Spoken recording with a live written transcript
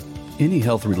Any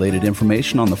health-related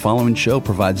information on the following show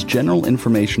provides general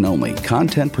information only.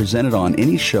 Content presented on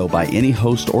any show by any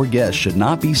host or guest should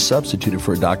not be substituted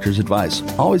for a doctor's advice.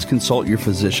 Always consult your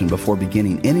physician before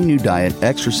beginning any new diet,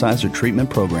 exercise, or treatment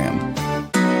program.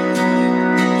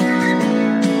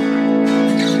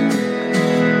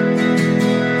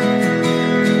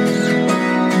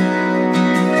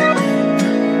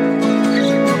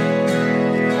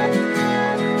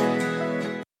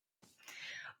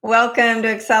 Welcome to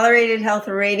Accelerated Health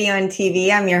Radio and TV.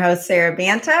 I'm your host, Sarah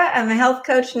Banta. I'm a health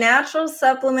coach, natural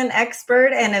supplement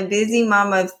expert, and a busy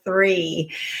mom of 3.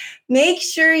 Make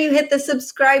sure you hit the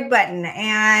subscribe button,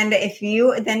 and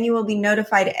then you will be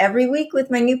notified every week with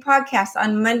my new podcast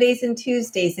on Mondays and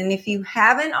Tuesdays. And if you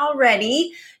haven't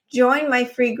already, join my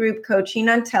free group coaching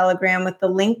on Telegram with the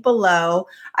link below.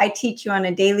 I teach you on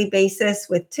a daily basis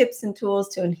with tips and tools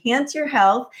to enhance your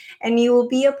health, and you will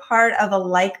be a part of a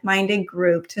like-minded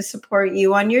group to support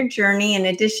you on your journey in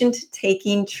addition to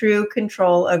taking true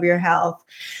control of your health.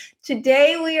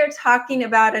 Today, we are talking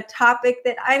about a topic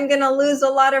that I'm going to lose a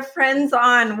lot of friends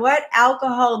on, what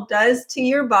alcohol does to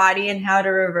your body and how to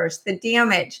reverse the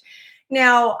damage.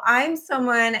 Now, I'm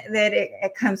someone that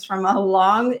it comes from a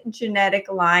long genetic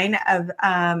line of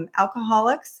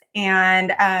alcoholics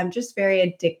and just very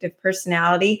addictive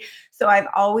personality. So I've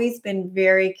always been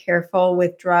very careful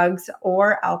with drugs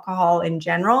or alcohol in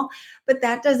general, but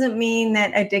that doesn't mean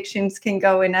that addictions can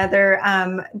go in other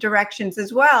directions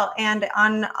as well. And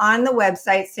on the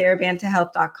website,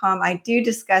 sarahbantahealth.com, I do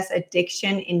discuss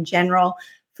addiction in general,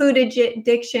 food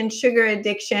addiction, sugar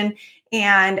addiction,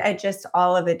 and just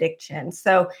all of addiction.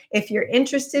 So if you're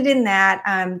interested in that,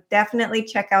 definitely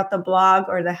check out the blog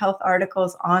or the health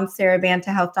articles on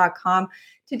sarahbantahealth.com.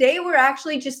 Today, we're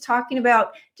actually just talking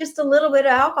about just a little bit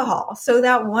of alcohol. So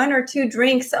that 1 or 2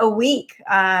 drinks a week,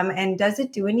 and does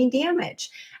it do any damage?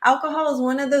 Alcohol is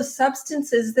one of those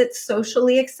substances that's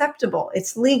socially acceptable.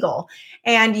 It's legal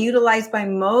and utilized by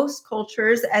most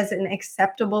cultures as an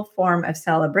acceptable form of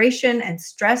celebration and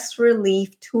stress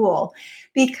relief tool.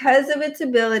 Because of its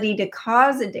ability to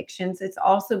cause addictions, it's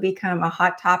also become a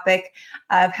hot topic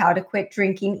of how to quit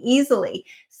drinking easily.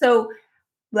 So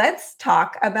let's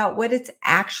talk about what it's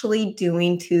actually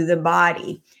doing to the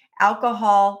body.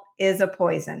 Alcohol is a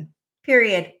poison,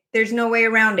 period. There's no way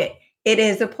around it. It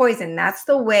is a poison. That's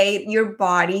the way your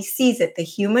body sees it. The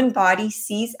human body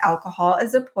sees alcohol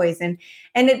as a poison,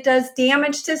 and it does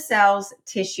damage to cells,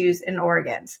 tissues, and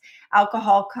organs.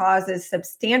 Alcohol causes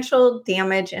substantial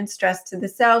damage and stress to the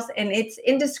cells, and it's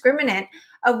indiscriminate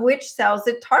of which cells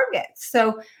it targets.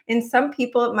 So in some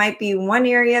people, it might be one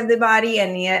area of the body,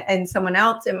 and in someone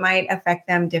else, it might affect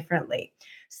them differently.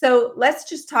 So let's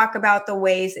just talk about the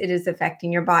ways it is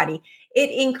affecting your body. It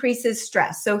increases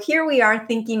stress. So here we are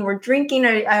thinking we're drinking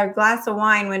a glass of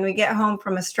wine when we get home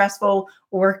from a stressful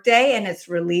workday and it's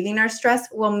relieving our stress.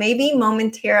 Well, maybe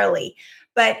momentarily,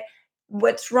 but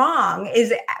what's wrong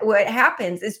is what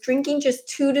happens is drinking just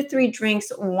 2 to 3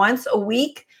 drinks once a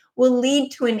week will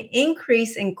lead to an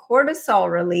increase in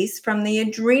cortisol release from the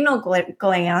adrenal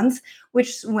glands,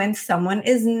 which when someone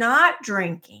is not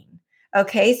drinking.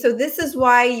 Okay, so this is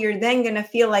why you're then going to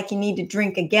feel like you need to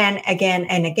drink again,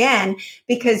 and again,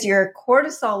 because your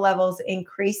cortisol levels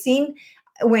increasing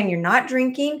when you're not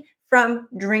drinking from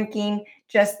drinking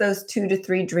just those 2 to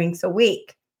 3 drinks a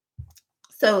week.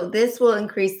 So this will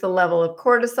increase the level of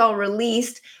cortisol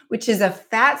released, which is a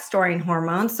fat storing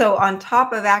hormone. So on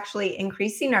top of actually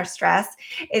increasing our stress,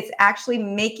 it's actually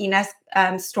making us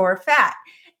store fat.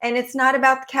 And it's not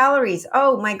about the calories.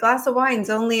 Oh, my glass of wine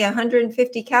is only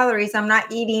 150 calories. I'm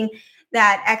not eating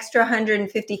that extra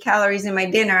 150 calories in my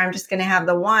dinner. I'm just going to have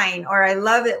the wine. Or I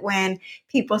love it when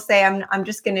people say, I'm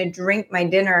just going to drink my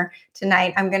dinner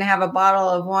tonight. I'm going to have a bottle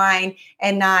of wine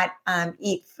and not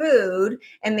eat food.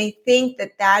 And they think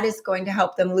that that is going to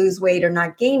help them lose weight or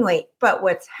not gain weight. But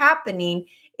what's happening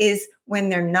is when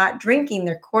they're not drinking,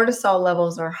 their cortisol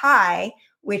levels are high,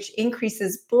 which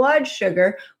increases blood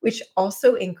sugar, which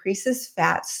also increases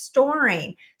fat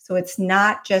storing. So it's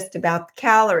not just about the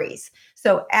calories.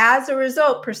 So as a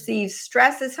result, perceived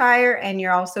stress is higher and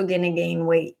you're also going to gain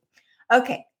weight.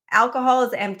 Okay, alcohol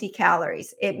is empty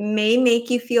calories. It may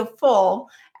make you feel full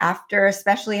after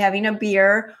especially having a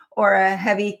beer or a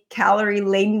heavy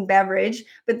calorie-laden beverage,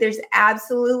 but there's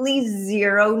absolutely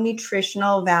zero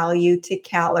nutritional value to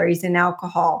calories in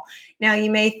alcohol. Now, you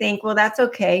may think, well, that's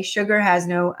okay. Sugar has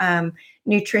no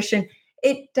nutrition.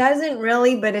 It doesn't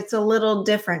really, but it's a little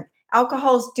different.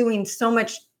 Alcohol is doing so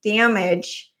much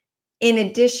damage in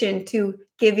addition to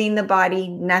giving the body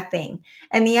nothing.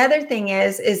 And the other thing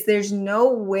is there's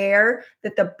nowhere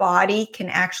that the body can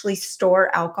actually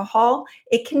store alcohol.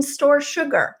 It can store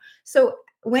sugar. So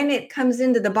when it comes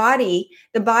into the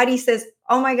body says,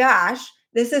 oh my gosh,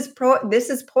 this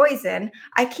is poison.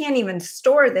 I can't even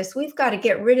store this. We've got to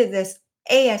get rid of this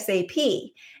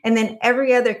ASAP. And then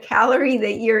every other calorie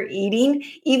that you're eating,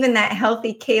 even that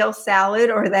healthy kale salad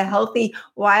or the healthy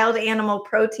wild animal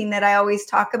protein that I always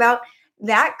talk about,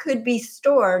 that could be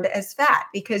stored as fat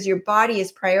because your body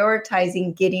is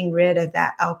prioritizing getting rid of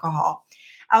that alcohol.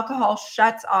 Alcohol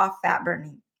shuts off fat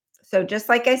burning. So just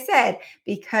like I said,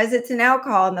 because it's an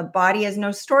alcohol and the body has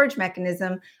no storage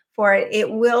mechanism for it, it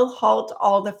will halt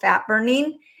all the fat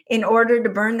burning in order to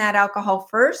burn that alcohol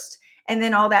first. And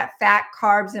then all that fat,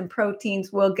 carbs, and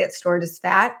proteins will get stored as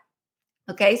fat.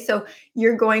 Okay, so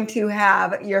you're going to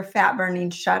have your fat burning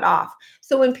shut off.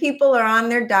 So when people are on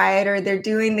their diet or they're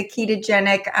doing the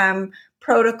ketogenic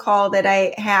protocol that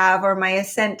I have or my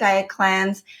Ascent diet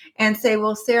cleanse and say,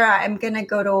 well, Sarah, I'm going to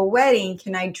go to a wedding.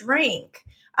 Can I drink?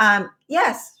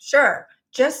 Yes, sure.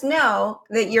 Just know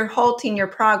that you're halting your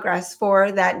progress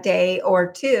for that day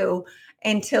or two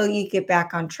until you get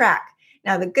back on track.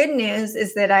 Now, the good news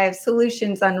is that I have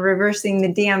solutions on reversing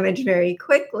the damage very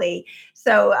quickly.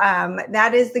 So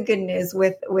that is the good news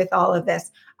with all of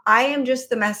this. I am just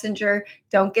the messenger.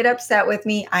 Don't get upset with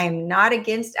me. I am not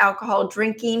against alcohol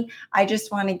drinking. I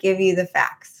just want to give you the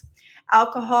facts.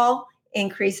 Alcohol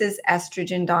increases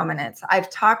estrogen dominance. I've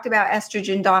talked about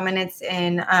estrogen dominance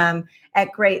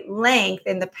at great length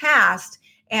in the past,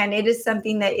 and it is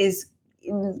something that is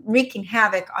wreaking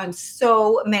havoc on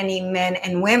so many men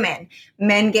and women.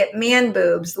 Men get man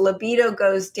boobs, libido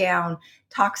goes down,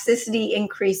 toxicity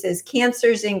increases,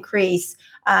 cancers increase.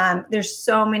 There's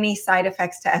so many side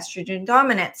effects to estrogen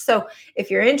dominance. So if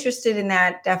you're interested in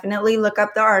that, definitely look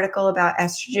up the article about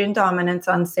estrogen dominance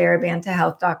on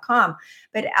sarahbantahealth.com.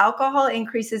 But alcohol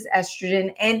increases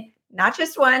estrogen in not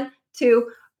just 1, 2,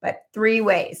 but 3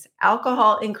 ways.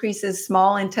 Alcohol increases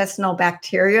small intestinal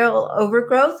bacterial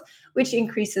overgrowth, which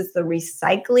increases the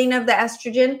recycling of the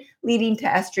estrogen, leading to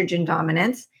estrogen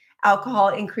dominance. Alcohol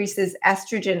increases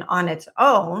estrogen on its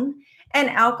own, and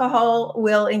alcohol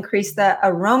will increase the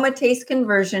aromatase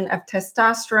conversion of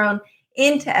testosterone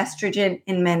into estrogen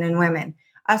in men and women.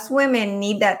 Us women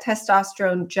need that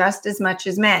testosterone just as much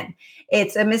as men.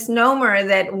 It's a misnomer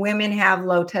that women have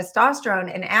low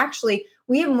testosterone, and actually,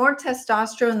 we have more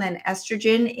testosterone than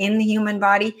estrogen in the human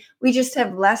body. We just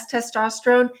have less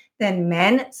testosterone than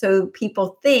men. So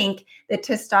people think that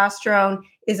testosterone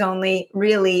is only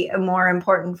really more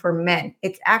important for men.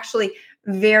 It's actually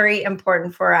very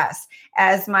important for us.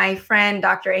 As my friend,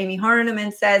 Dr. Amy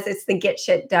Horneman says, it's the get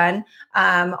shit done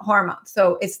hormone.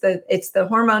 So it's the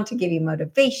hormone to give you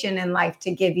motivation in life,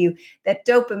 to give you that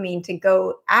dopamine to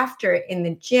go after it in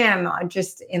the gym,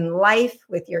 just in life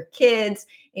with your kids,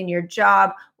 in your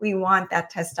job. We want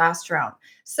that testosterone.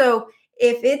 So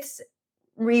if it's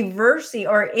reversing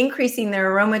or increasing the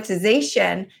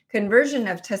aromatization conversion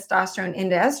of testosterone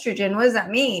into estrogen, what does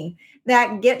that mean?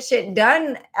 That get shit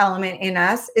done element in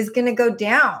us is going to go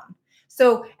down.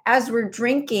 So as we're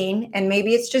drinking, and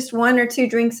maybe it's just 1 or 2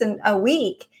 drinks in a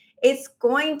week, it's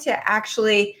going to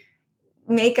actually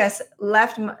make us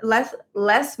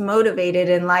less motivated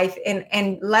in life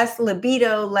and less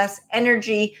libido, less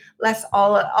energy, less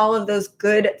all of those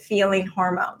good feeling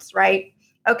hormones, right?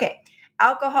 Okay.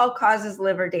 Alcohol causes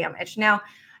liver damage. Now,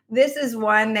 this is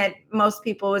one that most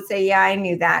people would say, yeah, I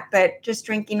knew that, but just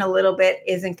drinking a little bit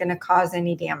isn't going to cause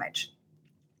any damage.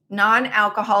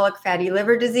 Non-alcoholic fatty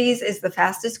liver disease is the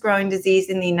fastest growing disease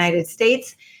in the United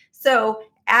States. So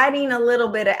adding a little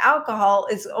bit of alcohol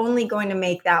is only going to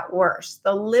make that worse.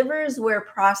 The liver is where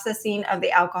processing of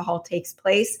the alcohol takes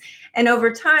place. And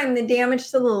over time, the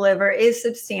damage to the liver is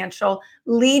substantial,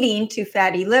 leading to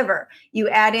fatty liver. You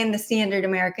add in the standard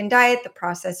American diet, the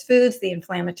processed foods, the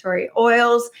inflammatory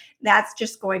oils, that's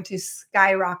just going to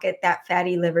skyrocket that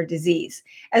fatty liver disease.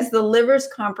 As the liver's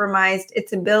compromised,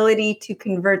 its ability to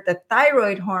convert the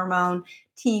thyroid hormone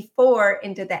T4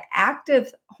 into the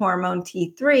active hormone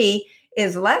T3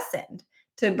 is lessened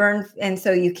to burn. And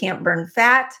so you can't burn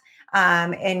fat.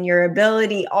 And your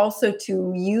ability also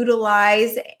to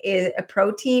utilize a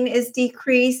protein is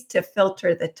decreased, to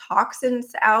filter the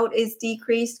toxins out is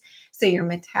decreased. So your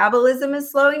metabolism is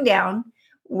slowing down.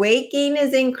 Weight gain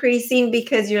is increasing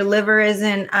because your liver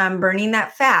isn't burning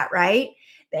that fat, right?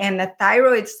 And the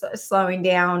thyroid's slowing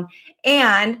down.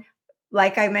 And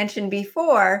like I mentioned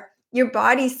before, your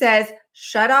body says,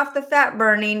 shut off the fat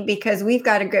burning because we've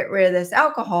got to get rid of this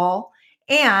alcohol.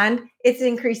 And it's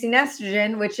increasing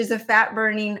estrogen, which is a fat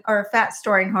burning or a fat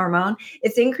storing hormone.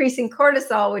 It's increasing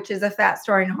cortisol, which is a fat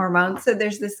storing hormone. So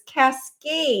there's this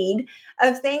cascade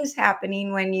of things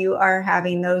happening when you are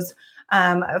having those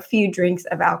a few drinks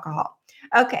of alcohol.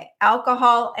 Okay,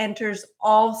 alcohol enters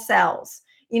all cells.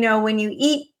 When you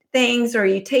eat things or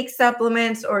you take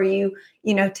supplements or you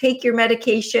take your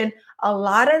medication, a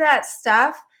lot of that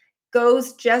stuff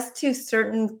goes just to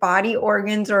certain body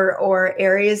organs or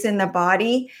areas in the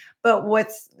body. But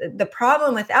what's the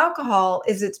problem with alcohol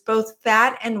is it's both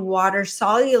fat and water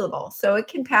soluble. So it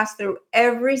can pass through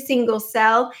every single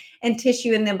cell and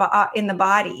tissue in the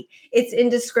body. It's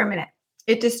indiscriminate.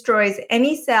 It destroys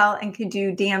any cell and can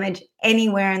do damage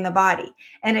anywhere in the body.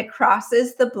 And it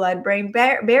crosses the blood-brain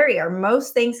barrier.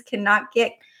 Most things cannot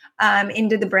get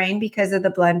into the brain because of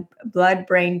the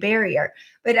blood-brain barrier.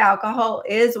 But alcohol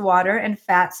is water and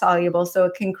fat soluble, so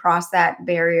it can cross that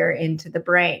barrier into the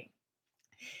brain.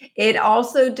 It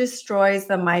also destroys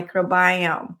the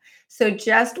microbiome. So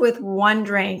just with one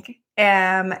drink,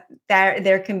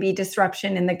 there can be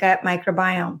disruption in the gut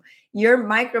microbiome. Your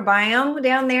microbiome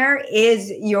down there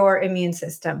is your immune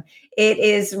system. It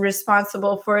is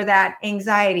responsible for that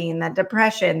anxiety and that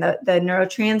depression. The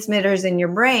neurotransmitters in your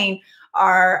brain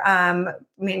are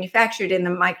manufactured in the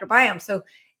microbiome. So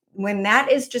when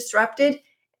that is disrupted,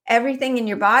 everything in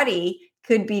your body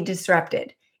could be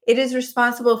disrupted. It is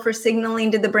responsible for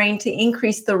signaling to the brain to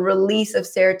increase the release of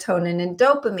serotonin and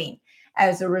dopamine.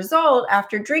 As a result,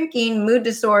 after drinking, mood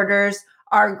disorders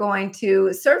are going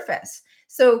to surface.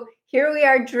 So here we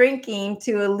are drinking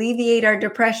to alleviate our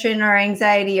depression, our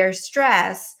anxiety, our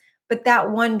stress, but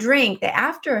that one drink, the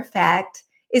after effect,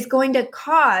 is going to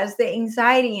cause the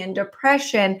anxiety and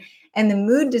depression and the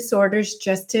mood disorders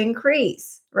just to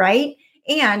increase, right?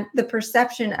 And the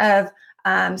perception of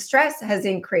stress has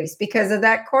increased because of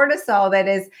that cortisol that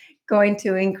is going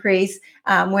to increase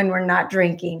when we're not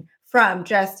drinking from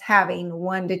just having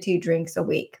 1 to 2 drinks a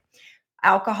week.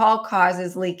 Alcohol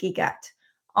causes leaky gut.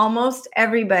 Almost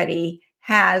everybody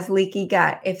has leaky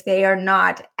gut if they are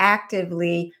not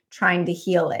actively trying to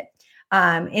heal it.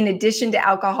 In addition to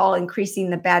alcohol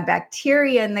increasing the bad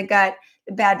bacteria in the gut,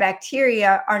 the bad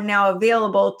bacteria are now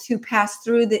available to pass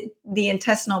through the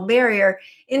intestinal barrier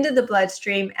into the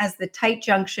bloodstream as the tight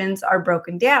junctions are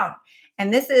broken down.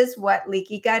 And this is what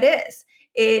leaky gut is.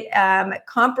 It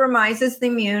compromises the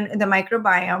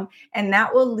microbiome, and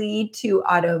that will lead to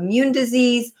autoimmune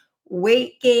disease,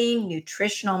 weight gain,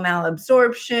 nutritional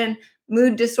malabsorption,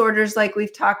 mood disorders like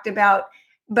we've talked about.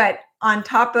 But on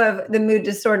top of the mood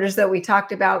disorders that we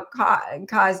talked about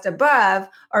caused above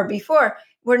or before,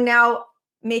 we're now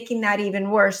making that even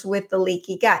worse with the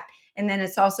leaky gut. And then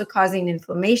it's also causing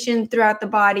inflammation throughout the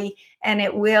body, and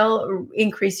it will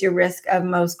increase your risk of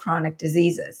most chronic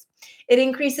diseases. It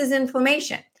increases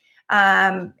inflammation.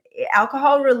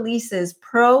 Alcohol releases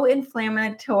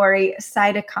pro-inflammatory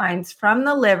cytokines from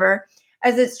the liver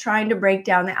as it's trying to break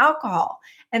down the alcohol.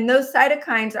 And those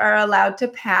cytokines are allowed to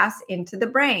pass into the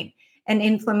brain. And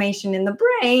inflammation in the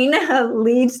brain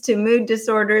leads to mood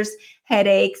disorders,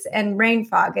 headaches, and brain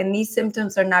fog. And these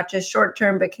symptoms are not just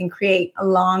short-term, but can create a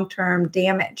long-term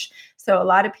damage. So a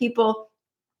lot of people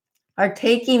are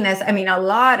taking this. I mean, a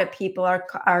lot of people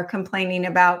are complaining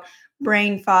about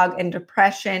brain fog and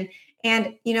depression.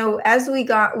 And, as we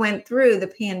went through the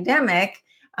pandemic,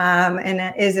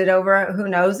 and is it over? Who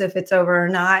knows if it's over or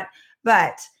not?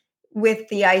 But with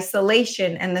the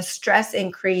isolation and the stress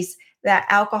increase, that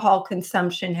alcohol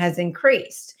consumption has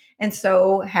increased. And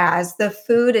so has the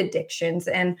food addictions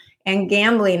and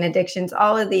gambling addictions,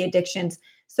 all of the addictions.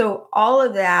 So all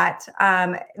of that,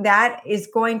 that is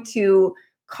going to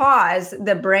cause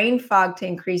the brain fog to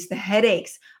increase, the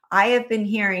headaches. I have been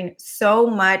hearing so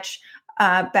much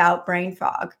about brain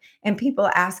fog and people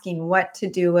asking what to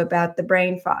do about the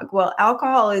brain fog. Well,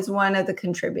 alcohol is one of the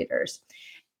contributors.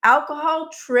 Alcohol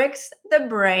tricks the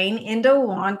brain into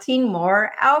wanting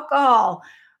more alcohol.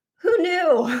 Who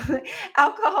knew?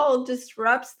 Alcohol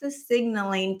disrupts the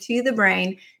signaling to the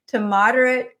brain to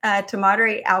moderate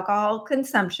alcohol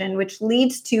consumption, which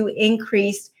leads to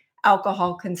increased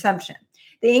alcohol consumption.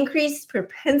 The increased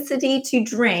propensity to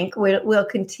drink will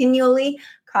continually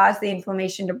cause the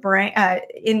inflammation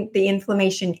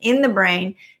in the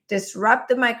brain, disrupt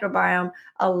the microbiome,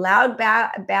 allow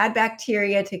bad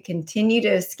bacteria to continue to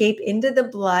escape into the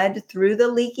blood through the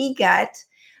leaky gut,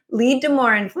 lead to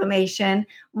more inflammation,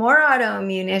 more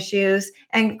autoimmune issues,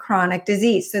 and chronic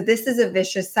disease. So this is a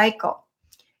vicious cycle.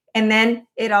 And then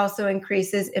it also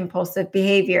increases impulsive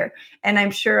behavior. And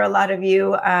I'm sure a lot of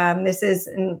you, this is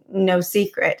no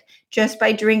secret. Just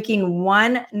by drinking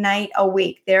one night a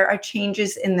week, there are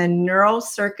changes in the neural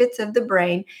circuits of the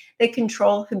brain that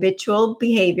control habitual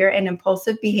behavior and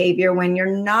impulsive behavior when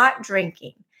you're not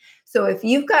drinking. So if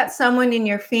you've got someone in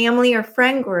your family or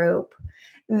friend group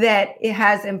that it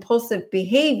has impulsive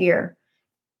behavior,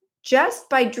 just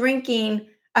by drinking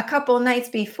a couple nights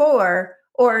before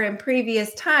or in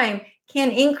previous time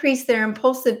can increase their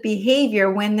impulsive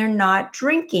behavior when they're not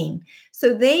drinking.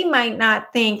 So they might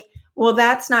not think, well,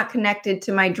 that's not connected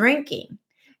to my drinking.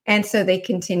 And so they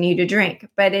continue to drink,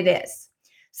 but it is.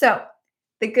 So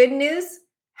the good news,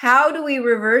 how do we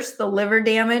reverse the liver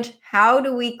damage? How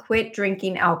do we quit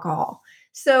drinking alcohol?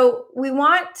 So we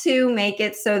want to make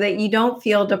it so that you don't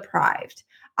feel deprived.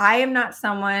 I am not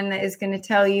someone that is going to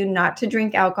tell you not to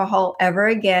drink alcohol ever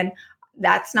again.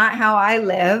 That's not how I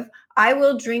live. I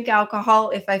will drink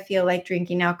alcohol if I feel like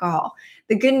drinking alcohol.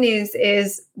 The good news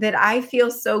is that I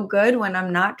feel so good when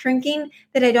I'm not drinking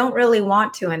that I don't really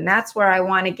want to. And that's where I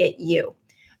want to get you.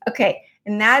 Okay.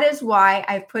 And that is why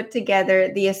I've put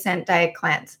together the Ascent Diet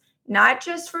Cleanse, not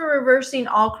just for reversing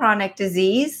all chronic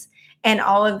disease and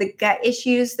all of the gut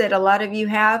issues that a lot of you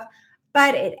have,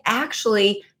 but it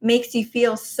actually makes you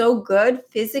feel so good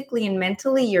physically and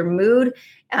mentally, your mood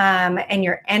and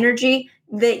your energy,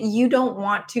 that you don't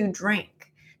want to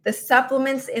drink. The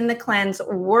supplements in the cleanse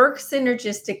work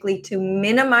synergistically to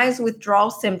minimize withdrawal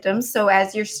symptoms. So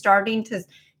as you're starting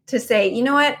to say, you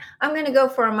know what, I'm going to go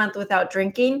for a month without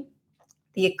drinking,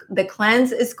 the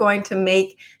cleanse is going to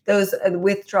make those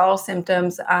withdrawal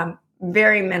symptoms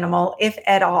very minimal, if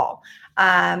at all.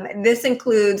 This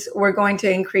includes, we're going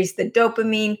to increase the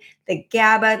dopamine, the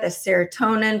GABA, the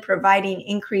serotonin, providing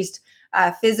increased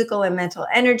physical and mental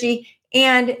energy,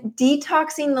 and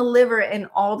detoxing the liver and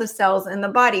all the cells in the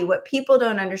body. What people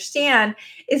don't understand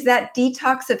is that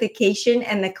detoxification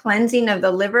and the cleansing of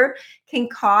the liver can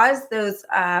cause those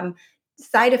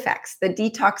side effects, the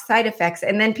detox side effects.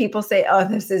 And then people say, oh,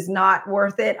 this is not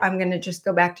worth it. I'm going to just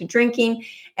go back to drinking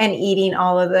and eating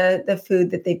all of the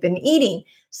food that they've been eating.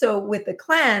 So with the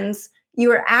cleanse,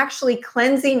 you are actually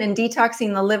cleansing and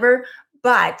detoxing the liver,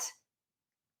 but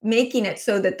making it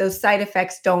so that those side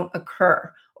effects don't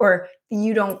occur or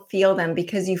you don't feel them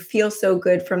because you feel so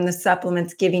good from the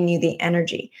supplements giving you the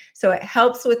energy. So it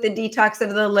helps with the detox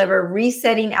of the liver,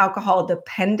 resetting alcohol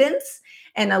dependence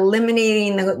and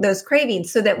eliminating those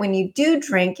cravings so that when you do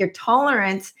drink, your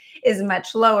tolerance is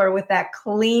much lower with that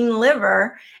clean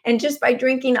liver. And just by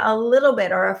drinking a little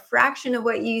bit or a fraction of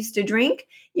what you used to drink,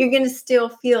 you're going to still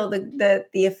feel the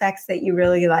effects that you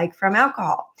really like from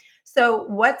alcohol. So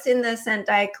what's in the Ascent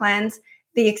Diet Cleanse?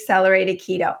 The accelerated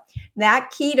keto.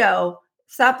 That keto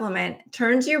supplement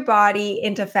turns your body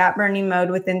into fat burning mode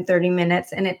within 30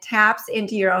 minutes, and it taps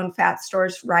into your own fat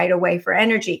stores right away for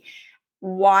energy.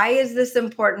 Why is this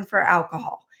important for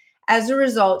alcohol? As a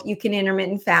result, you can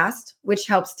intermittent fast, which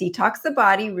helps detox the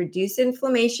body, reduce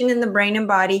inflammation in the brain and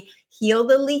body, heal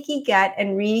the leaky gut,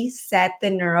 and reset the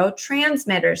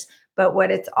neurotransmitters. But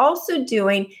what it's also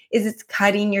doing is it's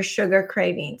cutting your sugar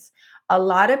cravings. A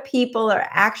lot of people are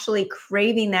actually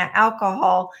craving that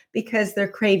alcohol because they're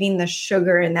craving the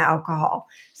sugar in the alcohol.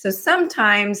 So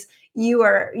sometimes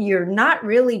you're not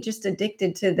really just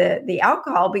addicted to the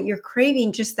alcohol, but you're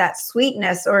craving just that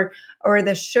sweetness or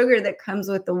the sugar that comes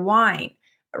with the wine,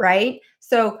 right?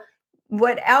 So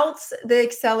what else the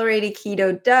accelerated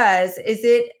keto does is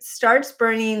it starts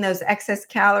burning those excess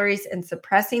calories and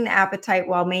suppressing the appetite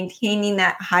while maintaining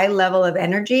that high level of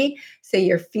energy. So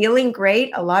you're feeling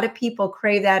great. A lot of people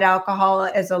crave that alcohol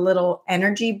as a little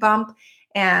energy bump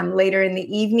later in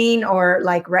the evening or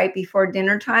like right before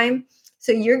dinner time.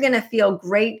 So you're going to feel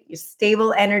great, your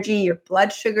stable energy, your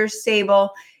blood sugar's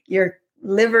stable, your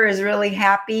liver is really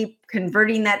happy,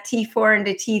 converting that T4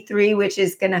 into T3, which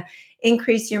is going to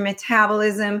increase your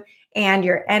metabolism and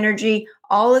your energy.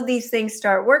 All of these things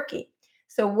start working.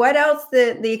 So what else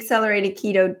the accelerated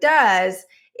keto does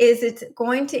is it's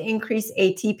going to increase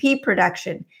ATP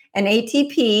production. And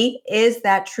ATP is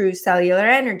that true cellular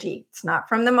energy. It's not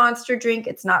from the Monster drink.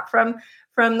 It's not from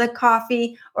the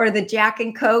coffee or the Jack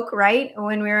and Coke, right?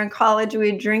 When we were in college,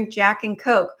 we would drink Jack and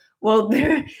Coke. Well,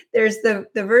 there's the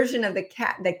version of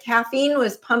the caffeine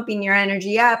was pumping your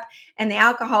energy up and the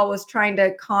alcohol was trying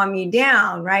to calm you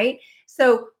down, right?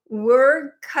 So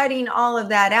we're cutting all of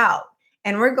that out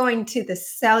and we're going to the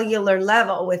cellular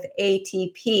level with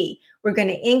ATP. We're going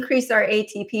to increase our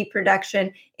ATP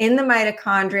production in the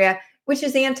mitochondria, which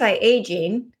is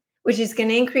anti-aging, which is going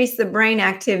to increase the brain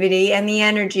activity and the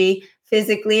energy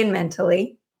physically and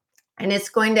mentally. And it's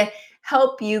going to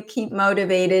help you keep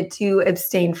motivated to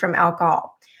abstain from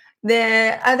alcohol.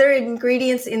 The other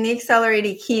ingredients in the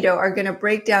accelerated keto are going to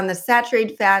break down the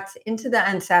saturated fats into the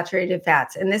unsaturated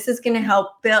fats. And this is going to help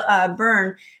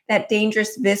burn that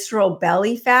dangerous visceral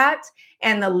belly fat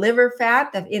and the liver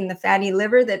fat in the fatty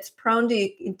liver that's prone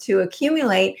to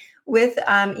accumulate with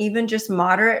even just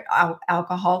moderate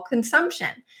alcohol consumption.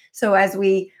 So as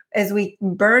we as we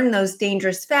burn those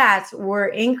dangerous fats, we're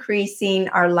increasing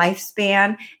our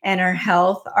lifespan and our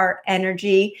health, our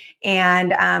energy,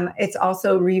 and it's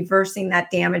also reversing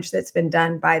that damage that's been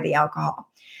done by the alcohol.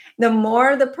 The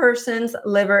more the person's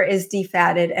liver is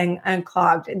defatted and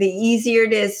clogged, the easier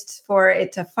it is for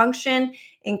it to function,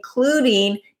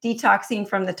 including detoxing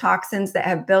from the toxins that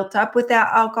have built up with that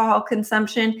alcohol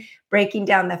consumption, breaking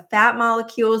down the fat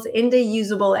molecules into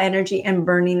usable energy, and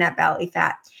burning that belly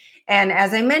fat. And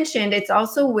as I mentioned, it's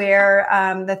also where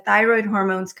the thyroid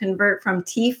hormones convert from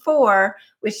T4,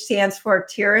 which stands for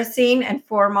tyrosine and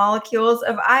 4 molecules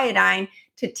of iodine,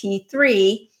 to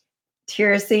T3,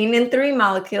 tyrosine and 3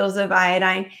 molecules of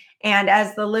iodine. And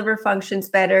as the liver functions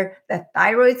better, the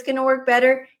thyroid's going to work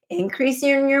better,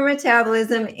 increasing your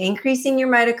metabolism, increasing your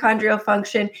mitochondrial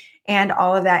function, and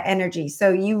all of that energy.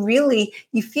 So you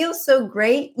feel so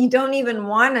great, you don't even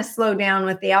want to slow down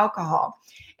with the alcohol.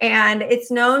 And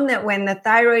it's known that when the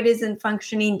thyroid isn't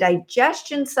functioning,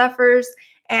 digestion suffers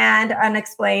and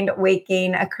unexplained weight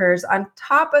gain occurs on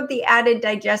top of the added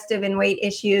digestive and weight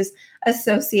issues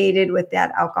associated with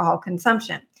that alcohol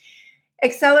consumption.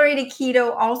 Accelerated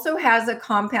keto also has a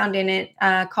compound in it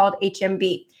called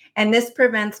HMB. And this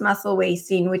prevents muscle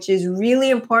wasting, which is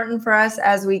really important for us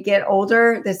as we get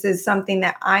older. This is something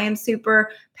that I am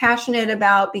super passionate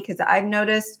about because I've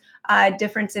noticed a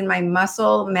difference in my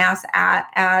muscle mass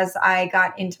as I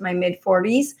got into my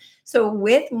mid-40s. So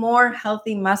with more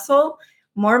healthy muscle,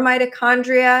 more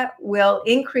mitochondria will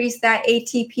increase that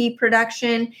ATP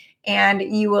production, and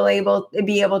you will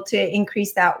be able to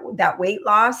increase that weight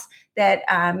loss that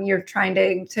you're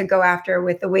trying to go after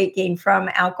with the weight gain from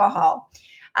alcohol.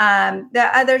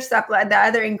 The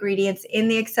other ingredients in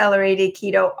the accelerated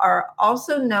keto are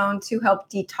also known to help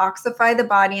detoxify the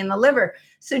body and the liver.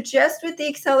 So just with the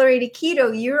accelerated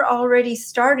keto, you're already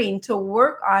starting to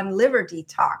work on liver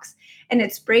detox, and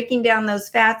it's breaking down those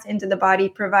fats into the body,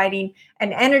 providing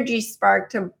an energy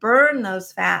spark to burn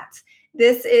those fats.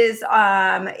 This is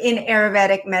in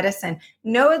Ayurvedic medicine.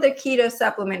 No other keto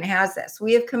supplement has this.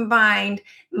 We have combined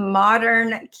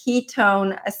modern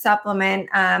ketone supplement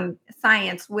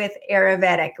science with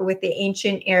Ayurvedic, with the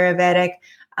ancient Ayurvedic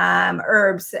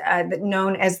herbs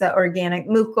known as the organic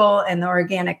mukul and the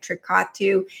organic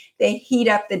trikatu. They heat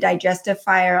up the digestive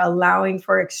fire, allowing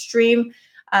for extreme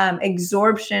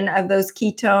absorption of those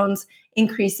ketones,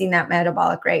 increasing that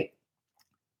metabolic rate.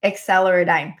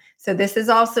 Acceleradine. So this is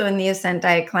also in the Ascent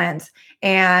Diet Cleanse.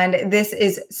 And this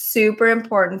is super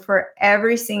important for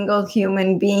every single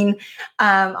human being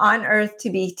on earth to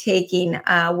be taking,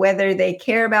 whether they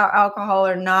care about alcohol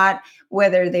or not,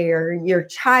 whether they're your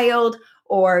child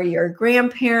or your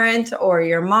grandparent or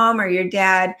your mom or your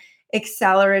dad.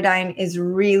 Acceleradine is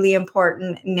really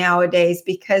important nowadays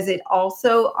because it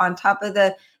also, on top of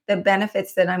the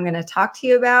benefits that I'm going to talk to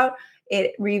you about,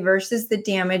 it reverses the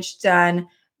damage done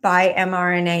by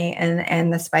mRNA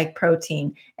and the spike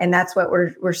protein. And that's what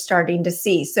we're starting to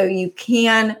see. So you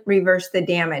can reverse the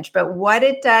damage. But what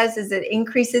it does is it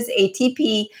increases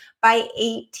ATP by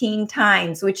 18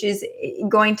 times, which is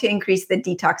going to increase the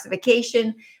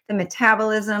detoxification, the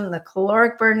metabolism, the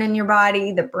caloric burn in your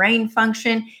body, the brain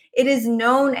function. It is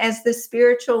known as the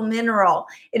spiritual mineral.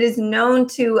 It is known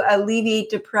to alleviate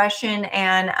depression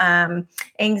and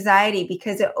anxiety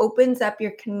because it opens up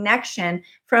your connection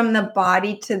from the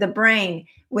body to the brain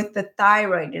with the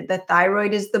thyroid. The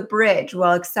thyroid is the bridge.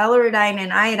 Well, acceleradine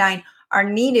and iodine are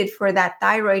needed for that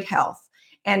thyroid health.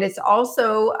 And it's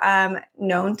also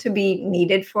known to be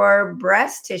needed for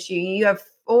breast tissue. You have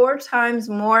 4 times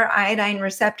more iodine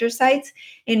receptor sites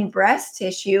in breast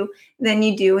tissue than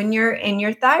you do in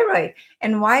your thyroid.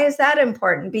 And why is that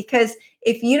important? Because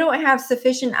if you don't have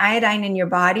sufficient iodine in your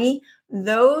body,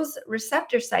 those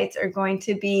receptor sites are going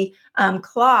to be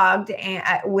clogged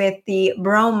with the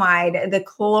bromide, the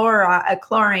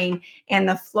chlorine, and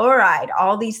the fluoride,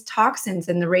 all these toxins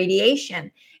and the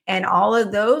radiation. And all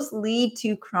of those lead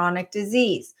to chronic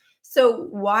disease. So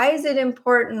why is it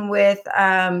important with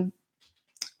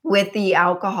the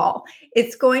alcohol?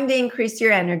 It's going to increase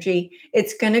your energy.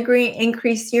 It's going to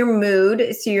increase your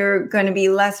mood. So you're going to be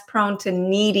less prone to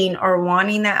needing or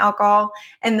wanting that alcohol.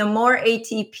 And the more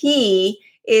ATP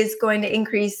is going to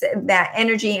increase that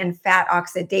energy, and fat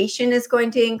oxidation is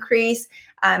going to increase.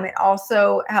 It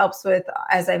also helps with,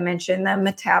 as I mentioned, the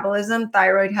metabolism,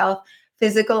 thyroid health,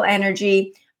 physical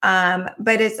energy.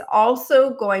 But it's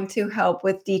also going to help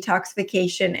with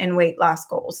detoxification and weight loss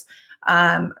goals.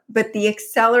 But the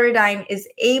acceleradine is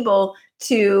able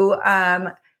to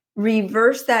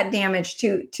reverse that damage,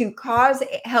 to cause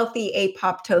healthy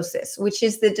apoptosis, which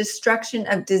is the destruction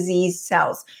of diseased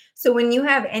cells. So when you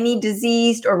have any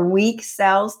diseased or weak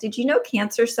cells, did you know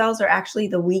cancer cells are actually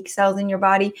the weak cells in your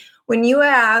body? When you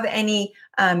have any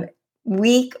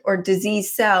weak or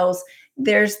diseased cells,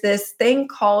 there's this thing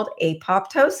called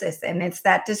apoptosis, and it's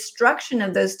that destruction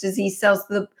of those diseased cells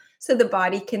so the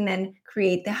body can then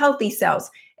create the healthy cells.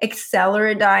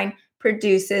 Acceleradine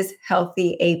produces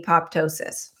healthy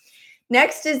apoptosis.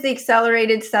 Next is the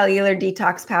accelerated cellular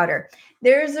detox powder.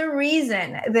 There's a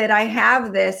reason that I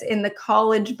have this in the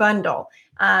college bundle,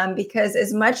 because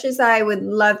as much as I would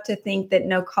love to think that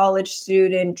no college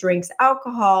student drinks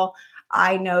alcohol,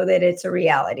 I know that it's a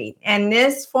reality. And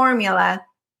this formula,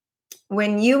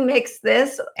 when you mix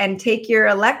this and take your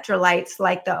electrolytes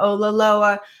like the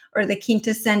Olaloa or the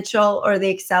quintessential or the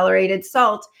accelerated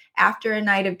salt after a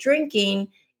night of drinking,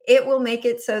 it will make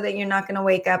it so that you're not going to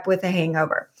wake up with a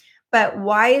hangover. But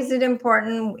why is it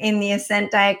important in the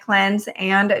Ascent Diet Cleanse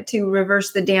and to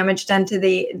reverse the damage done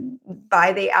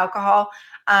by the alcohol?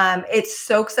 It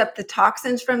soaks up the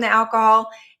toxins from the alcohol,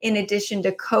 in addition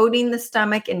to coating the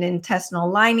stomach and intestinal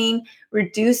lining,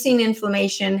 reducing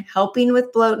inflammation, helping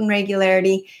with bloat and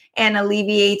regularity, and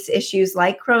alleviates issues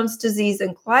like Crohn's disease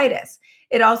and colitis.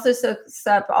 It also soaks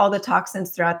up all the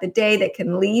toxins throughout the day that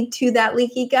can lead to that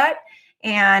leaky gut.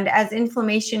 And as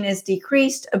inflammation is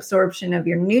decreased, absorption of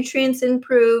your nutrients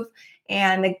improve,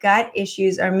 and the gut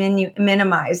issues are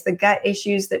minimized. The gut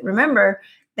issues that, remember,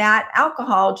 that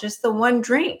alcohol, just the one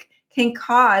drink, can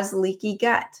cause leaky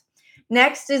gut.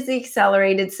 Next is the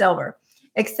accelerated silver.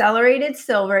 Accelerated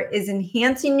silver is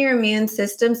enhancing your immune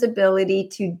system's ability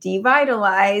to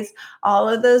devitalize all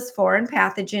of those foreign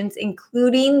pathogens,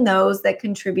 including those that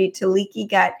contribute to leaky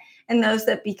gut and those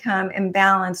that become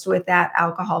imbalanced with that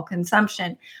alcohol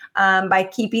consumption. By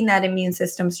keeping that immune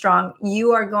system strong,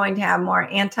 you are going to have more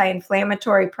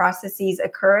anti-inflammatory processes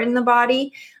occur in the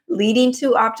body, leading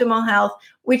to optimal health,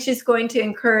 which is going to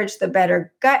encourage the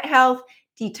better gut health,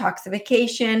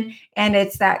 detoxification, and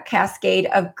it's that cascade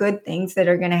of good things that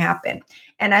are going to happen.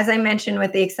 And as I mentioned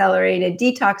with the accelerated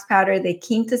detox powder, the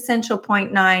quintessential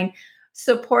 0.9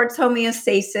 supports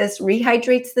homeostasis,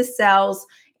 rehydrates the cells,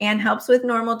 and helps with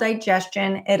normal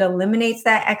digestion. It eliminates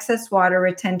that excess water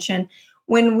retention.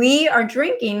 When we are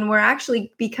drinking, we're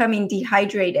actually becoming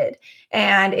dehydrated.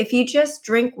 And if you just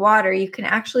drink water, you can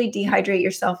actually dehydrate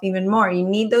yourself even more. You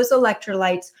need those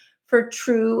electrolytes for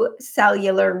true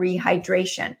cellular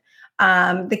rehydration.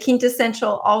 The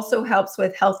quintessential also helps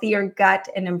with healthier gut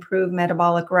and improved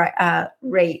metabolic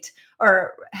rate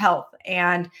or health.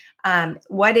 And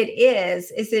what it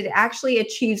is it actually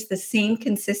achieves the same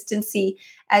consistency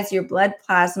as your blood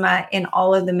plasma in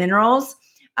all of the minerals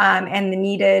and the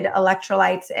needed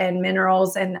electrolytes and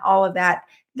minerals and all of that.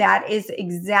 That is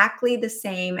exactly the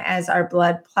same as our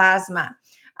blood plasma.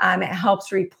 It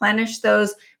helps replenish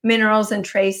those minerals and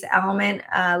trace element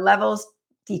levels,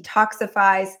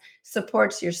 detoxifies,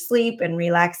 supports your sleep and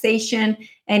relaxation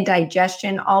and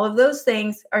digestion. All of those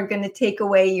things are going to take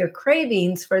away your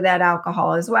cravings for that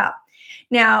alcohol as well.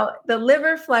 Now, the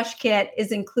liver flush kit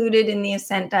is included in the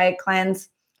Ascent Diet Cleanse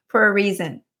for a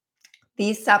reason.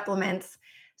 These supplements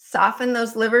soften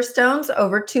those liver stones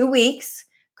over 2 weeks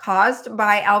caused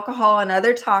by alcohol and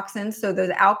other toxins. So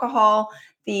the alcohol,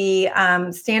 the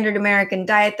standard American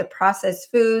diet, the processed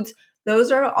foods,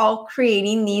 those are all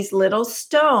creating these little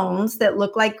stones that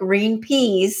look like green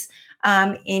peas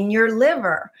in your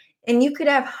liver. And you could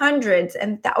have hundreds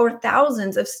or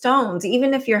thousands of stones,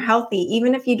 even if you're healthy,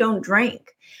 even if you don't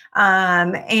drink.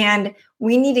 And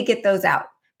we need to get those out,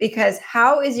 because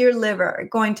how is your liver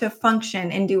going to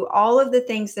function and do all of the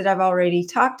things that I've already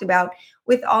talked about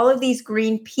with all of these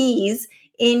green peas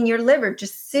in your liver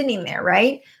just sitting there,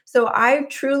 right? So I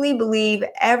truly believe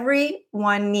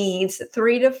everyone needs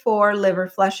 3 to 4 liver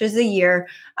flushes a year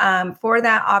for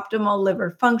that optimal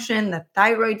liver function, the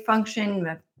thyroid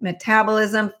function,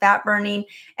 metabolism, fat burning.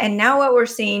 And now what we're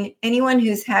seeing, anyone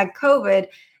who's had COVID,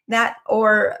 that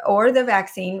or the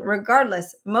vaccine,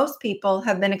 regardless, most people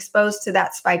have been exposed to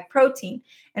that spike protein.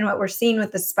 And what we're seeing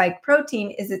with the spike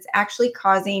protein is it's actually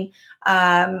causing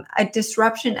a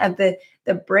disruption of the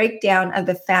breakdown of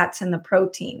the fats and the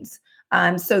proteins.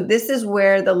 So this is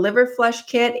where the liver flush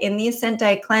kit in the Ascent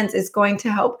Diet Cleanse is going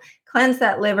to help cleanse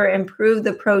that liver, improve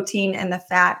the protein and the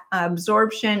fat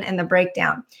absorption and the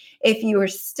breakdown. If you are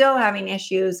still having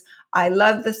issues, I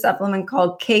love the supplement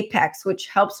called Capex, which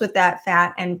helps with that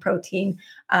fat and protein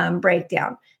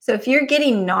breakdown. So if you're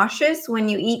getting nauseous when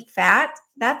you eat fat,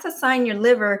 that's a sign your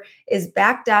liver is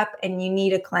backed up and you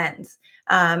need a cleanse.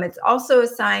 It's also a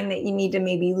sign that you need to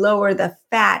maybe lower the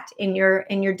fat in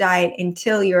your diet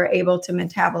until you're able to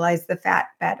metabolize the fat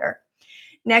better.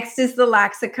 Next is the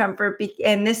Laxa Comfort,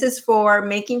 and this is for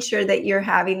making sure that you're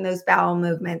having those bowel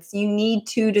movements. You need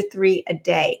 2 to 3 a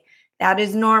day. That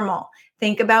is normal.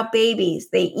 Think about babies.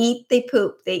 They eat, they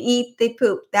poop, they eat, they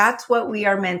poop. That's what we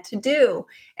are meant to do.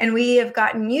 And we have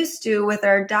gotten used to with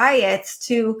our diets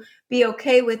to be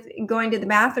okay with going to the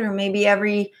bathroom maybe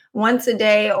every once a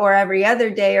day or every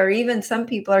other day, or even some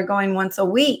people are going once a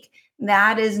week.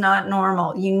 That is not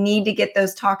normal. You need to get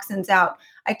those toxins out.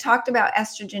 I talked about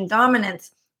estrogen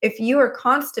dominance. If you are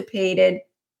constipated,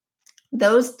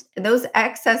 those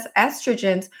excess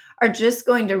estrogens are just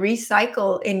going to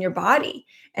recycle in your body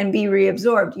and be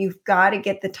reabsorbed. You've got to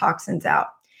get the toxins out.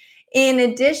 In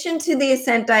addition to the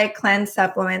Ascent Diet Cleanse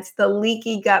supplements, the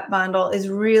Leaky Gut Bundle is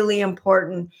really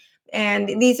important. And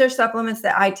these are supplements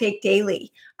that I take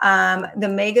daily. The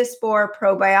Megaspore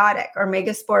Probiotic or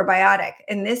Megaspore Biotic.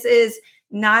 And this is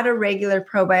not a regular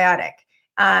probiotic.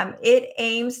 It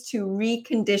aims to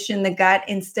recondition the gut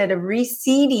instead of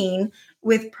reseeding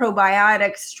with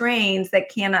probiotic strains that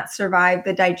cannot survive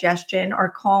the digestion or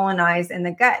colonize in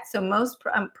the gut. So most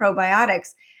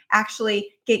probiotics actually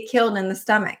get killed in the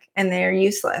stomach and they're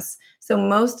useless. So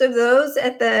most of those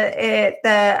at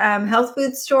the health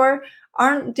food store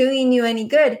aren't doing you any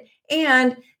good.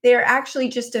 And they're actually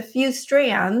just a few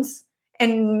strands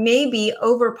and maybe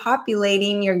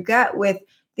overpopulating your gut with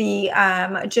the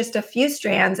just a few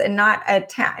strands and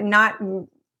not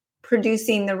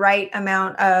producing the right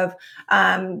amount of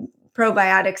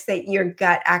probiotics that your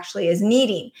gut actually is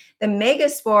needing. The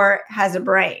Megaspore has a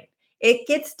brain. It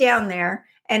gets down there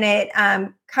and it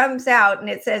comes out and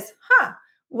it says,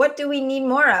 what do we need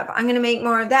more of? I'm going to make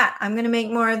more of that. I'm going to make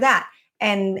more of that.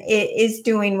 And it is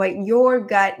doing what your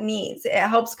gut needs. It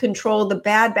helps control the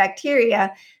bad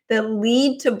bacteria that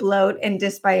lead to bloat and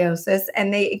dysbiosis,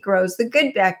 and it grows the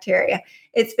good bacteria.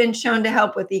 It's been shown to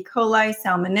help with E. coli,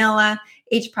 Salmonella,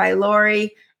 H. pylori,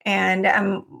 and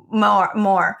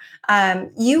more.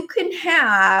 You can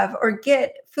have or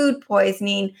get food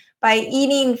poisoning by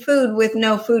eating food with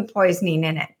no food poisoning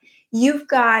in it. You've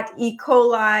got E.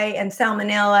 coli and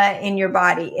Salmonella in your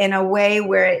body in a way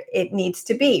where it needs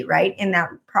to be, right? In that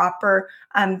proper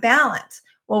balance.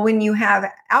 Well, when you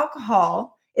have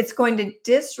alcohol, it's going to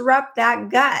disrupt that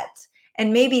gut.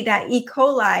 And maybe that E.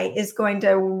 coli is going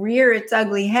to rear its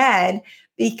ugly head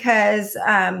because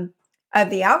of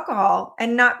the alcohol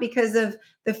and not because of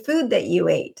the food that you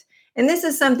ate. And this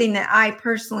is something that I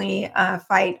personally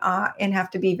fight and have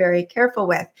to be very careful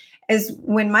with. Is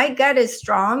when my gut is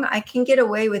strong, I can get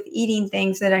away with eating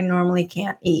things that I normally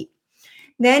can't eat.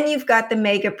 Then you've got the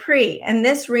Mega Pre, and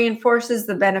this reinforces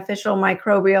the beneficial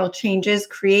microbial changes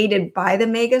created by the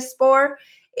Megaspore.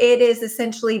 It is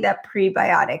essentially that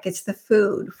prebiotic. It's the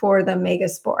food for the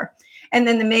Megaspore. And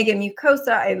then the Mega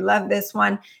Mucosa, I love this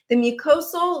one. The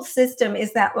mucosal system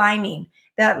is that lining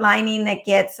that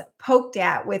gets poked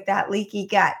at with that leaky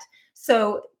gut.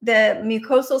 So the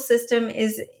mucosal system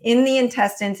is in the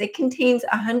intestines. It contains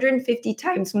 150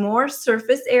 times more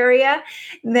surface area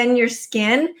than your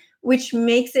skin, which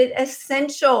makes it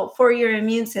essential for your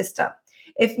immune system.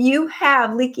 If you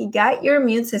have leaky gut, your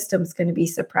immune system is going to be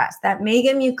suppressed. That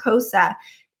Mega Mucosa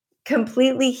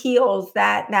completely heals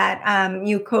that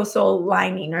mucosal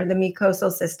lining or the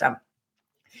mucosal system.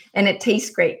 And it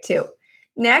tastes great too.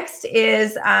 Next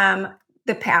is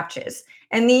the patches.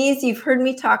 And these, you've heard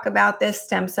me talk about this,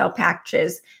 stem cell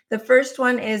patches. The first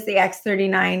one is the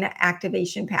X39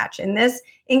 activation patch. And this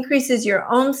increases your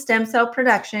own stem cell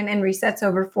production and resets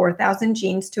over 4,000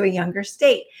 genes to a younger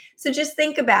state. So just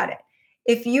think about it.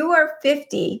 If you are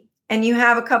 50 and you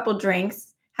have a couple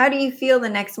drinks, how do you feel the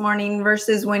next morning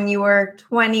versus when you were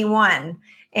 21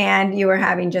 and you were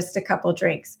having just a couple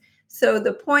drinks? So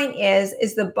the point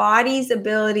is the body's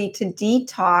ability to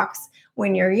detox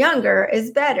when you're younger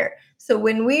is better. So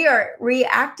when we are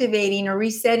reactivating or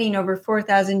resetting over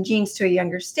 4,000 genes to a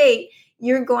younger state,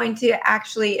 you're going to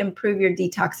actually improve your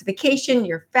detoxification,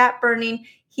 your fat burning,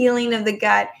 healing of the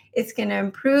gut. It's going to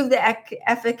improve the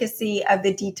efficacy of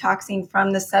the detoxing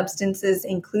from the substances,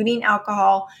 including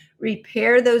alcohol,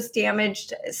 repair those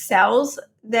damaged cells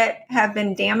that have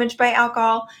been damaged by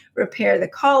alcohol, repair the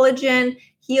collagen,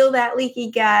 heal that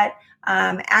leaky gut,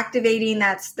 activating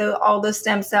all the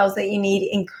stem cells that you need,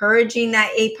 encouraging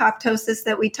that apoptosis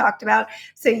that we talked about.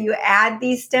 So you add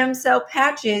these stem cell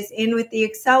patches in with the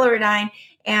Acceleradine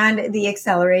and the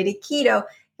accelerated keto.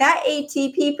 That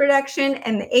ATP production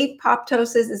and the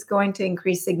apoptosis is going to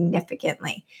increase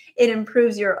significantly. It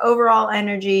improves your overall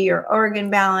energy, your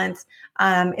organ balance.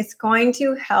 It's going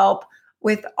to help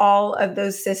with all of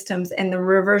those systems and the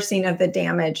reversing of the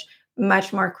damage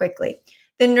much more quickly.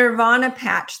 The Nirvana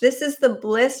patch. This is the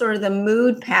bliss or the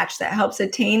mood patch that helps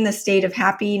attain the state of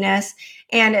happiness,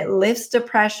 and it lifts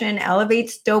depression,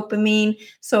 elevates dopamine.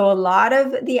 So a lot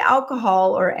of the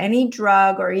alcohol or any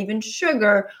drug or even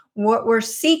sugar, what we're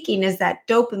seeking is that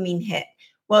dopamine hit.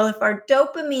 Well, if our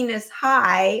dopamine is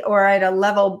high or at a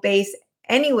level base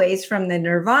anyways from the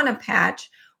Nirvana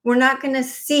patch, we're not going to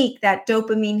seek that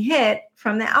dopamine hit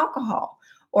from the alcohol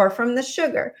or from the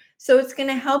sugar. So it's going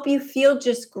to help you feel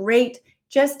just great,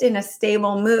 just in a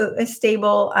stable mood, a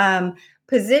stable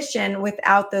position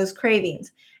without those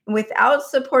cravings. Without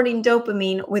supporting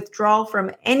dopamine, withdrawal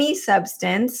from any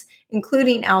substance,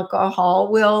 including alcohol,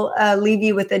 will leave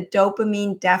you with a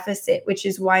dopamine deficit, which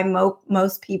is why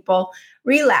most people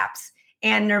relapse.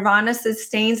 And Nirvana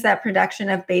sustains that production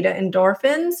of beta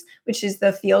endorphins, which is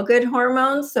the feel-good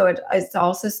hormone. So it's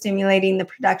also stimulating the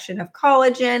production of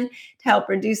collagen to help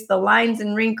reduce the lines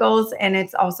and wrinkles. And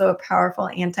it's also a powerful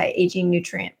anti-aging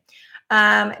nutrient.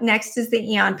 Next is the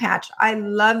Eon patch. I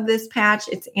love this patch.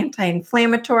 It's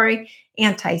anti-inflammatory,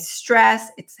 anti-stress.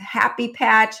 It's a happy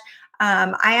patch.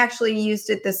 I actually used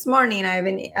it this morning. I have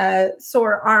a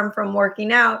sore arm from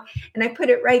working out, and I put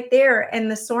it right there,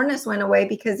 and the soreness went away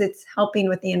because it's helping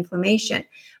with the inflammation.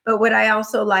 But what I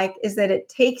also like is that it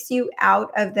takes you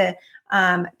out of the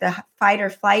fight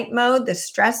or flight mode, the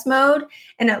stress mode,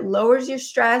 and it lowers your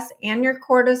stress and your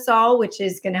cortisol, which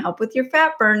is going to help with your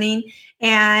fat burning,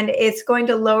 and it's going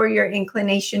to lower your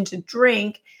inclination to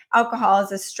drink alcohol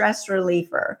as a stress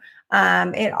reliever.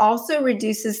 It also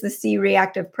reduces the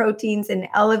C-reactive proteins and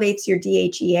elevates your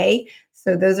DHEA.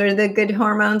 So those are the good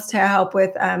hormones to help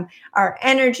with our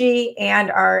energy and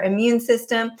our immune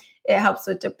system. It helps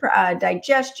with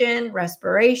digestion,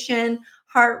 respiration,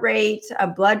 heart rate,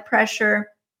 blood pressure.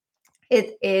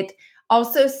 It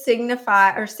also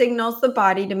signals the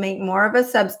body to make more of a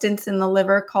substance in the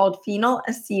liver called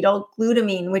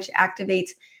phenylacetylglutamine, which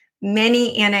activates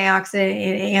many antioxidant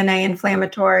and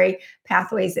anti-inflammatory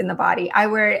pathways in the body. I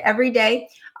wear it every day.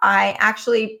 I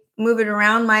actually move it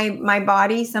around my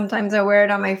body. Sometimes I wear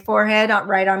it on my forehead,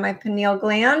 right on my pineal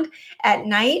gland at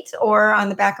night, or on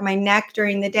the back of my neck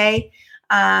during the day.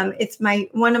 It's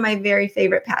one of my very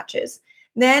favorite patches.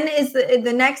 Then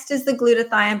the next is the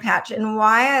glutathione patch, and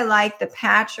why I like the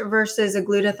patch versus a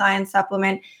glutathione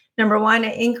supplement. Number one,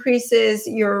 it increases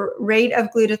your rate of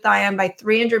glutathione by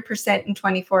 300% in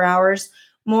 24 hours.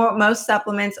 Most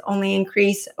supplements only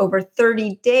increase over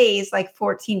 30 days, like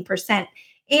 14%.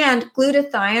 And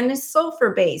glutathione is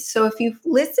sulfur-based. So if you've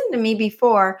listened to me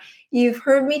before, you've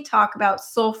heard me talk about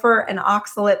sulfur and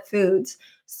oxalate foods.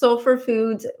 Sulfur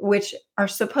foods, which are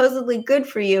supposedly good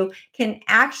for you, can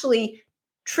actually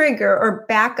trigger or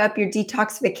back up your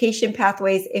detoxification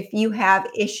pathways if you have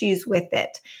issues with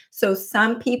it. So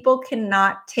some people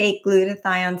cannot take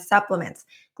glutathione supplements.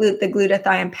 The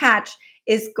glutathione patch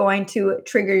is going to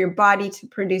trigger your body to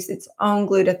produce its own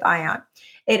glutathione.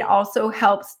 It also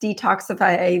helps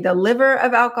detoxify the liver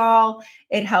of alcohol.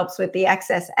 It helps with the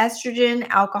excess estrogen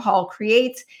alcohol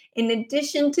creates, in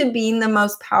addition to being the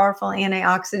most powerful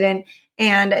antioxidant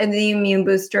and the immune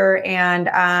booster and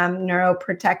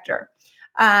neuroprotector.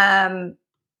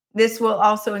 This will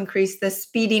also increase the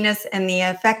speediness and the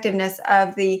effectiveness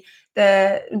of the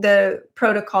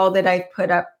protocol that I've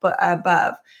put up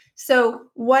above. So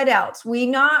what else? We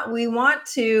want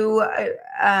to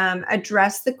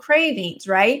address the cravings,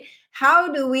 right?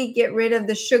 How do we get rid of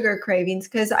the sugar cravings?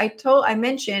 Because I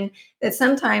mentioned that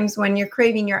sometimes when you're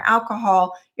craving your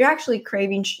alcohol, you're actually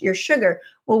craving your sugar.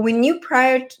 Well, when you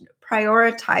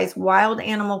prioritize wild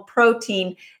animal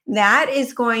protein, that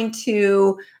is going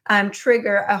to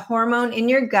trigger a hormone in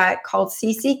your gut called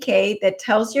CCK that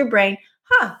tells your brain,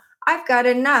 I've got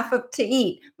enough to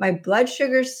eat. My blood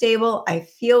sugar's stable. I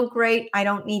feel great. I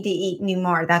don't need to eat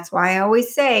anymore. That's why I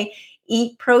always say,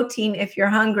 eat protein if you're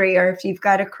hungry or if you've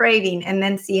got a craving, and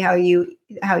then see how you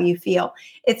feel.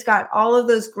 It's got all of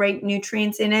those great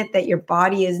nutrients in it that your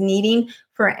body is needing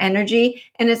for energy,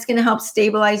 and it's going to help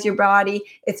stabilize your body.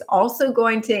 It's also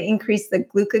going to increase the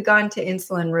glucagon to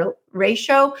insulin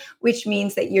ratio, which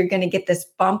means that you're going to get this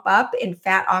bump up in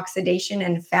fat oxidation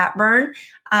and fat burn.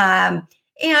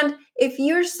 And if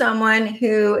you're someone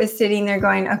who is sitting there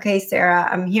going, okay, Sarah,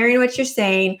 I'm hearing what you're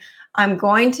saying. I'm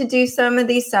going to do some of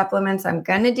these supplements. I'm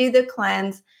going to do the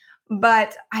cleanse,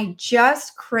 but I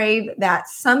just crave that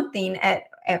something at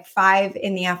 5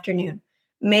 p.m.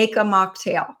 Make a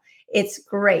mocktail. It's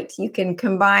great. You can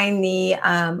combine the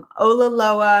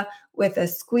Olaloa with a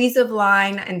squeeze of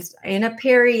lime and in a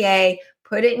Perrier,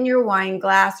 put it in your wine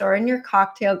glass or in your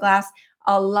cocktail glass.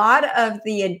 A lot of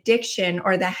the addiction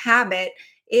or the habit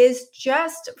is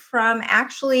just from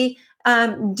actually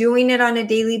doing it on a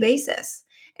daily basis.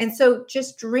 And so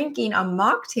just drinking a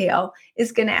mocktail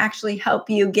is going to actually help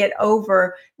you get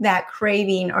over that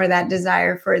craving or that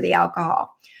desire for the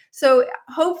alcohol. So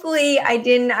hopefully I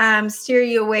didn't steer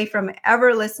you away from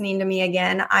ever listening to me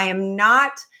again. I am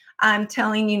not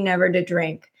telling you never to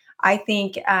drink. I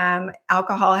think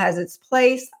alcohol has its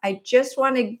place. I just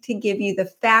wanted to give you the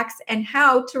facts and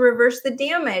how to reverse the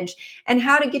damage and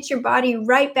how to get your body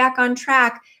right back on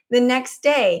track the next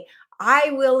day.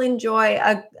 I will enjoy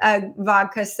a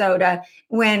vodka soda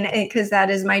because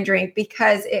that is my drink,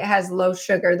 because it has low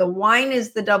sugar. The wine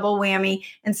is the double whammy,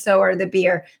 and so are the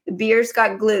beer. The beer's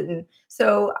got gluten.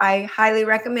 So I highly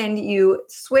recommend you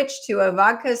switch to a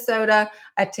vodka soda,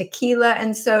 a tequila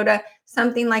and soda.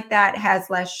 Something like that has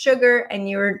less sugar, and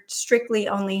you're strictly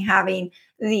only having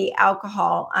the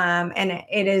alcohol, and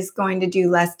it is going to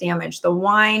do less damage. The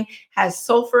wine has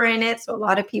sulfur in it, so a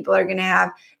lot of people are going to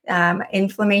have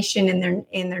inflammation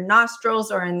in their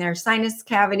nostrils or in their sinus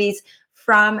cavities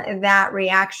from that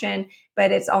reaction.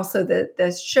 But it's also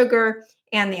the sugar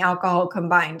and the alcohol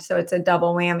combined, so it's a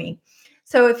double whammy.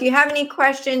 So if you have any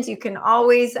questions, you can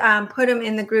always put them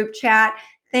in the group chat.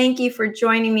 Thank you for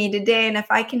joining me today. And if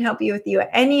I can help you with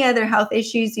any other health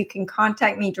issues, you can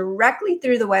contact me directly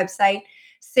through the website,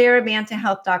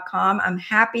 sarabantahealth.com. I'm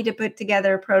happy to put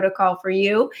together a protocol for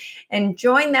you, and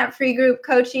join that free group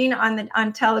coaching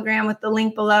on Telegram with the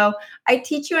link below. I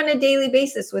teach you on a daily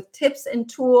basis with tips and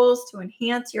tools to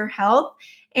enhance your health.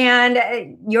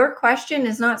 And your question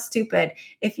is not stupid.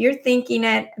 If you're thinking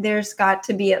it, there's got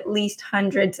to be at least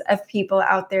hundreds of people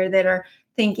out there that are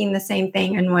thinking the same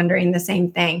thing and wondering the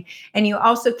same thing. And you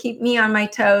also keep me on my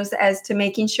toes as to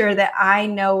making sure that I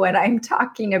know what I'm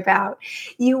talking about.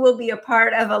 You will be a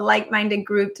part of a like-minded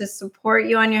group to support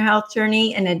you on your health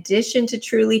journey, in addition to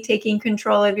truly taking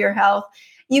control of your health.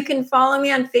 You can follow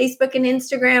me on Facebook and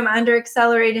Instagram under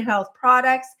Accelerated Health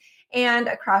Products, and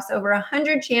across over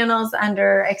 100 channels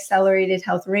under Accelerated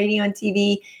Health Radio and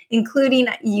TV, including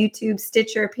YouTube,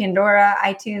 Stitcher, Pandora,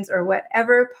 iTunes, or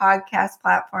whatever podcast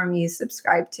platform you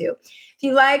subscribe to. If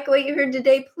you like what you heard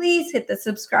today, please hit the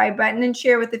subscribe button and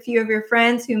share with a few of your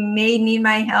friends who may need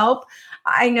my help.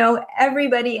 I know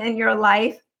everybody in your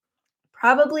life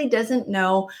probably doesn't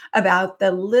know about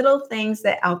the little things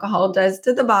that alcohol does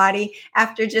to the body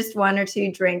after just one or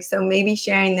two drinks. So maybe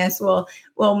sharing this will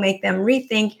make them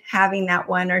rethink having that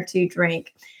one or two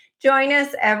drink. Join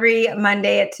us every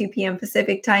Monday at 2 p.m.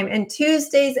 Pacific time and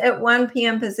Tuesdays at 1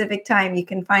 p.m. Pacific time. You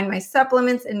can find my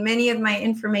supplements and many of my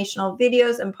informational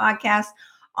videos and podcasts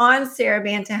on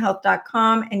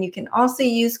sarabantahealth.com. And you can also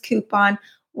use coupon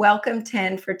Welcome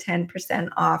 10 for 10%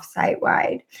 off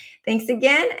site-wide. Thanks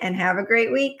again, and have a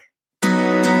great week.